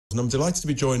And I'm delighted to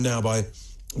be joined now by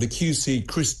the QC,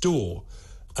 Chris Daw,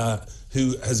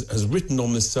 who has written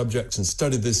on this subject and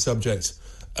studied this subject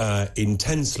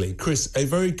intensely. Chris, a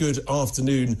very good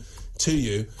afternoon to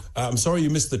you. I'm sorry you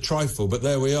missed the trifle, but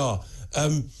there we are.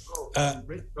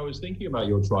 Rick, I was thinking about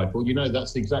your trifle. You know,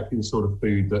 that's exactly the sort of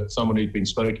food that someone who'd been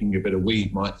smoking a bit of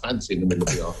weed might fancy in the middle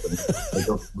of the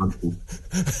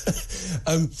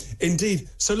afternoon. Indeed.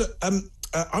 So look,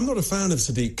 I'm not a fan of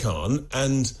Sadiq Khan,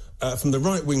 and from the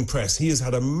right-wing press, he has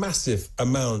had a massive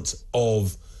amount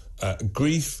of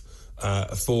grief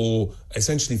for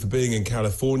being in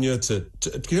California to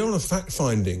go on a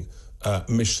fact-finding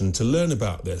mission to learn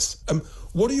about this.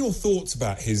 What are your thoughts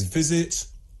about his visit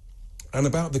and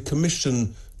about the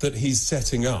commission that he's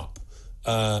setting up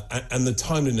and the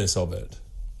timeliness of it?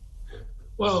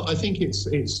 Well, I think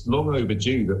it's long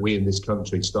overdue that we in this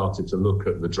country started to look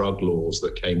at the drug laws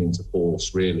that came into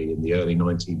force really in the early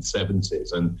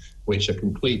 1970s and which are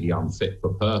completely unfit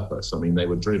for purpose. I mean, they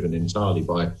were driven entirely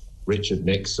by Richard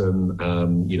Nixon,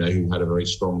 who had a very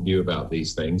strong view about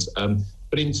these things.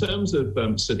 But in terms of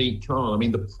Sadiq Khan, I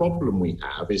mean, the problem we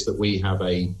have is that we have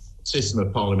a system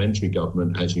of parliamentary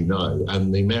government, as you know,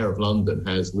 and the Mayor of London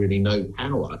has really no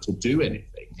power to do anything.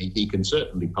 He can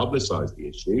certainly publicise the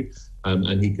issue,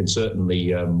 and he can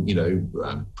certainly,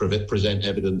 present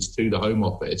evidence to the Home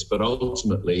Office. But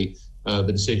ultimately, the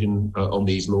decision on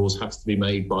these laws has to be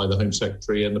made by the Home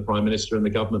Secretary and the Prime Minister and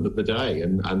the government of the day.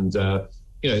 And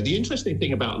the interesting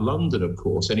thing about London, of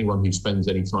course, anyone who spends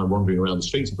any time wandering around the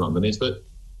streets of London, is that,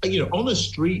 on a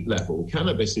street level,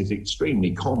 cannabis is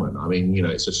extremely common. I mean,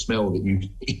 it's a smell that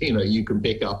you can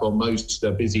pick up on most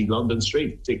busy London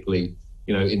streets, particularly,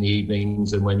 in the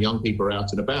evenings and when young people are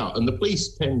out and about. And the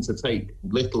police tend to take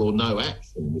little or no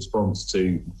action in response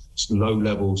to low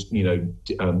levels,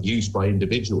 used by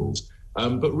individuals.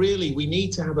 But really, we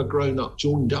need to have a grown-up,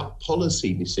 joined-up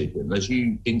policy decision, as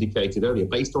you indicated earlier,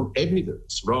 based on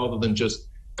evidence rather than just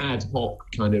ad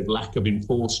hoc kind of lack of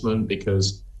enforcement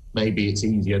because maybe it's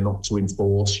easier not to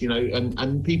enforce,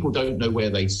 and people don't know where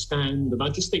they stand. And I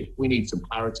just think we need some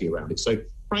clarity around it. So,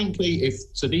 frankly, if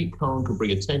Sadiq Khan could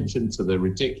bring attention to the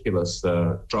ridiculous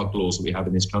drug laws that we have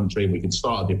in this country and we can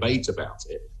start a debate about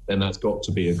it, then that's got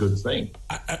to be a good thing.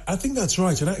 I think that's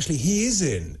right. And actually, he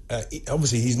is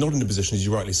obviously, he's not in a position, as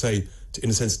you rightly say, in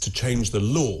a sense, to change the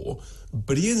law,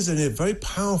 but he is in a very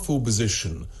powerful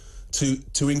position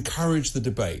to encourage the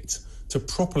debate, to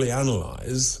properly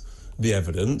analyse the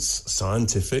evidence,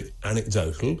 scientific,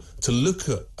 anecdotal, to look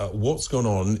at what's gone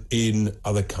on in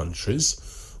other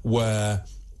countries where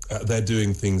they're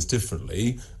doing things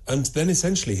differently. And then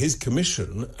essentially his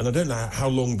commission, and I don't know how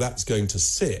long that's going to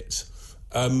sit,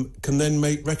 can then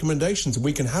make recommendations, and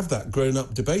we can have that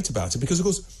grown-up debate about it. Because, of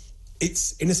course,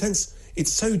 it's, in a sense,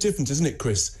 it's so different, isn't it,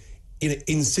 Chris,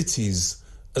 in cities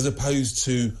as opposed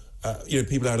to,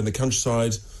 people out in the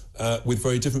countryside with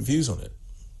very different views on it.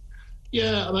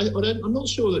 Yeah, I'm not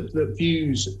sure that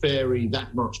views vary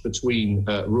that much between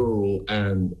rural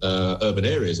and urban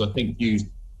areas. I think views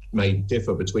may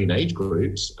differ between age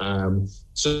groups.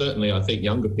 Certainly, I think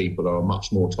younger people are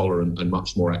much more tolerant and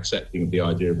much more accepting of the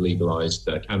idea of legalised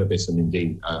cannabis and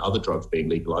indeed other drugs being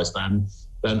legalised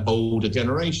than older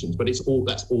generations. But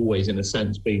that's always, in a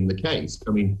sense, been the case.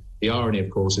 I mean, the irony, of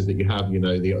course, is that you have,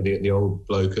 the old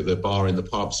bloke at the bar in the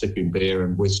pub sipping beer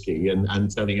and whiskey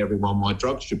and telling everyone why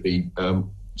drugs should be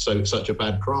such a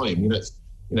bad crime.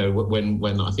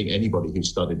 When I think anybody who's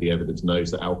studied the evidence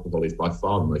knows that alcohol is by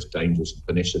far the most dangerous and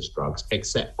pernicious drugs,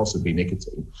 except possibly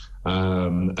nicotine,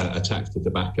 attached to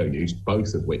tobacco use,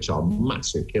 both of which are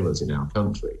massive killers in our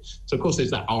country. So, of course,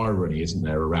 there's that irony, isn't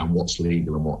there, around what's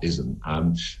legal and what isn't.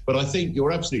 But I think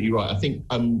you're absolutely right. I think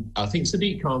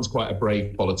Sadiq Khan's quite a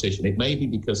brave politician. It may be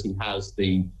because he has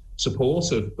the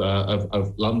support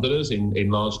of Londoners in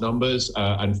large numbers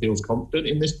and feels confident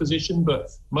in this position.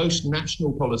 But most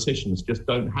national politicians just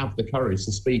don't have the courage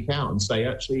to speak out and say,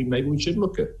 actually, maybe we should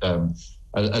look at a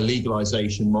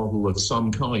legalisation model of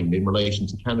some kind in relation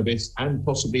to cannabis and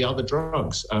possibly other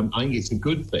drugs. I think it's a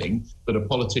good thing that a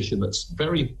politician that's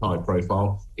very high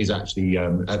profile is actually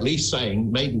at least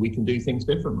saying maybe we can do things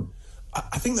differently.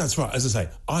 I think that's right. As I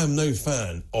say, I am no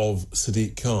fan of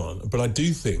Sadiq Khan, but I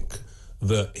do think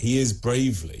that he is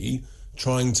bravely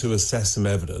trying to assess some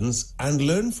evidence and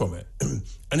learn from it.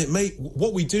 And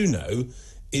what we do know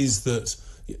is that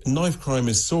knife crime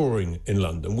is soaring in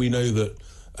London. We know that,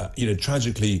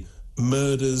 tragically,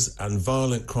 murders and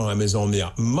violent crime is on the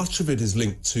up. Much of it is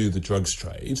linked to the drugs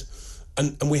trade.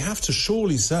 And we have to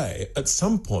surely say, at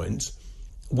some point,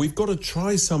 we've got to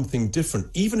try something different,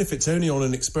 even if it's only on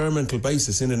an experimental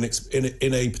basis in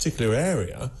a particular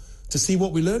area, to see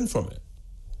what we learn from it.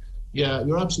 Yeah,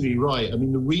 you're absolutely right. I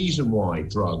mean, the reason why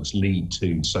drugs lead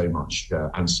to so much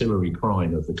ancillary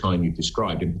crime of the kind you've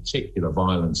described, in particular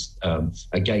violence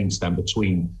against and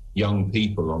between young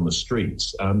people on the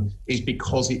streets, is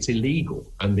because it's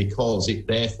illegal and because it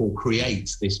therefore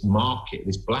creates this market,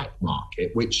 this black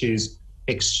market, which is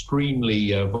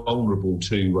extremely vulnerable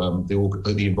to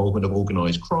the involvement of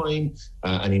organised crime,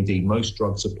 and indeed most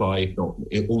drug supply, if not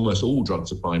almost all drug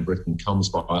supply in Britain, comes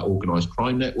via organised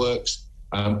crime networks.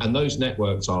 And those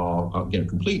networks are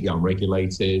completely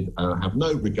unregulated, have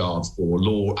no regard for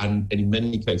law, and in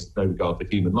many cases no regard for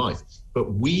human life.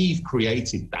 But we've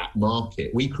created that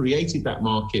market. We created that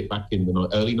market back in the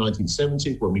early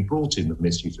 1970s when we brought in the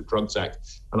Misuse of Drugs Act.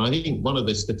 And I think one of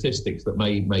the statistics that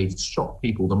may shock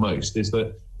people the most is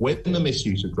that when the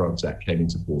Misuse of Drugs Act came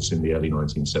into force in the early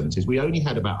 1970s, we only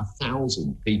had about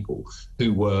 1,000 people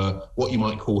who were what you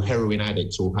might call heroin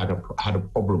addicts or had a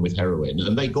problem with heroin,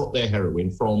 and they got their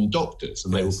heroin from doctors,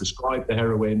 and they were prescribed the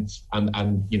heroin,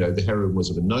 and the heroin was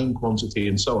of a known quantity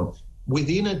and so on.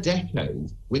 Within a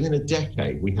decade,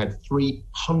 we had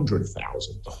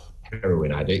 300,000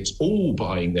 heroin addicts, all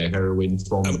buying their heroin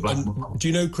from the black market. Do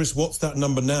you know, Chris, what's that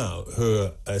number now who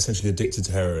are essentially addicted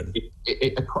to heroin?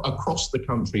 Across the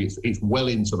country, it's well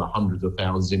into the hundreds of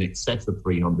thousands, in excess of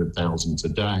 300,000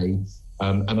 today.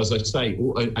 And as I say,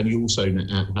 and you also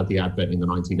had the advent in the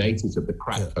 1980s of the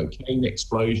crack cocaine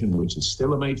explosion, which is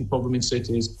still a major problem in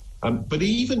cities. But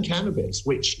even cannabis,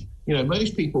 which,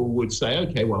 most people would say,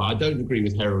 OK, well, I don't agree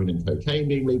with heroin and cocaine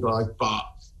being legalized, but,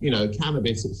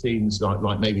 cannabis, it seems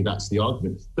like maybe that's the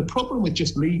argument. The problem with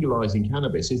just legalizing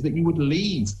cannabis is that you would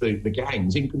leave the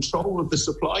gangs in control of the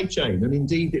supply chain. And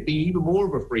indeed, it'd be even more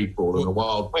of a free-for-all and a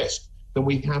Wild West than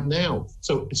we have now.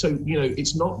 So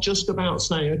it's not just about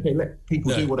saying, OK, let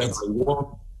people do whatever they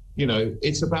want.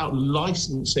 It's about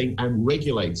licensing and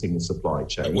regulating the supply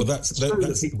chain. Well, that's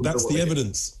the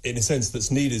evidence, in a sense, that's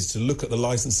needed to look at the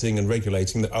licensing and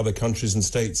regulating that other countries and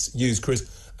states use. Chris,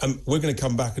 we're going to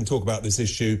come back and talk about this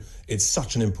issue. It's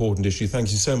such an important issue.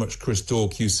 Thank you so much, Chris Daw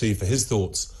QC, for his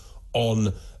thoughts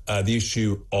on the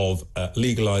issue of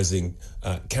legalising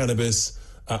cannabis.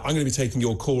 I'm going to be taking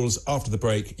your calls after the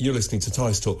break. You're listening to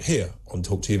Tice Talk here on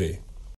Talk TV.